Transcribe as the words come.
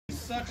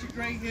such a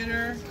great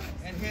hitter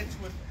and hits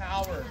with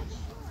power.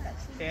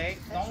 Okay,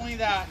 not only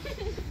that,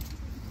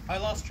 I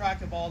lost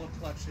track of all the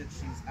clutch hits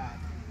she's had.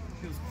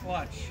 She was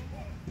clutch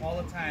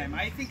all the time.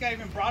 I think I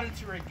even brought it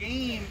to her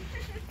game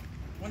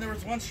when there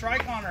was one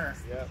strike on her.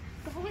 Yep.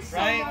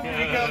 Right?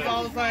 Because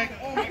I was like,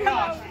 oh my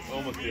gosh,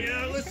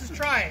 yeah, let's just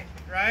try it,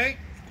 right?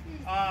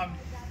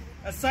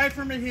 Aside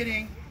from the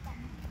hitting,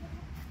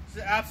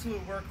 she's an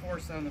absolute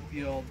workhorse on the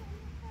field.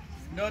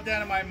 No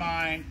doubt in my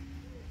mind,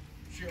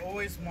 she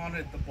always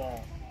wanted the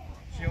ball.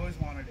 She always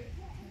wanted it.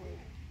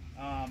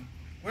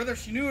 Whether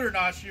she knew it or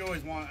not, she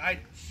always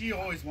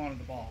wanted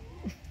the ball.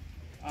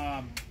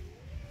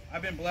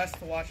 I've been blessed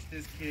to watch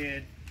this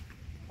kid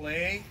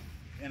play,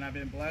 and I've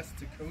been blessed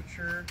to coach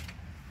her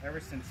ever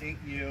since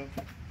 8U,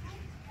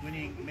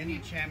 winning many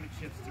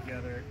championships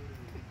together.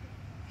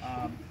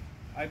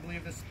 I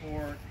believe the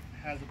sport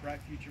has a bright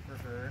future for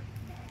her,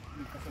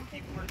 so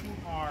keep working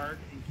hard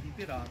and keep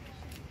it up.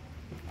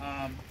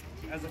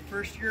 As a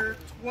first year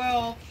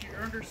 12, she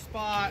earned her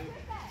spot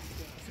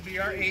to be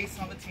our ace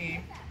on the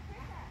team.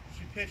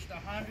 She pitched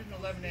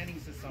 111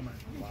 innings this summer.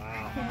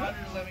 Wow.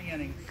 111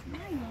 innings.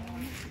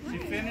 She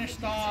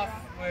finished off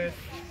with,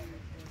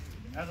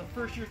 as a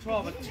first year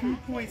 12, a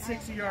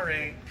 2.6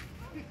 ERA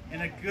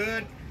and a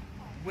good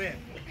whip.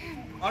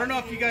 I don't know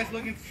if you guys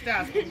look at the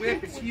stats, but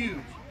whip is huge.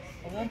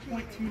 A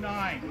 1.29.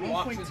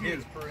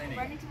 1.2 per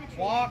inning.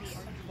 Walks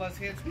plus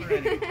hits per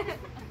inning.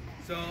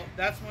 So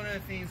that's one of the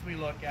things we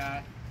look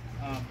at.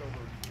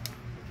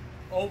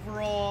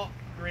 Overall,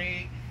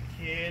 great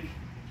kid,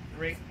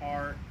 great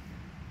heart,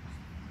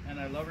 and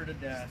I love her to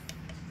death.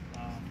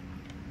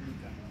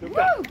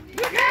 Luca. Woo!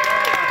 Luca!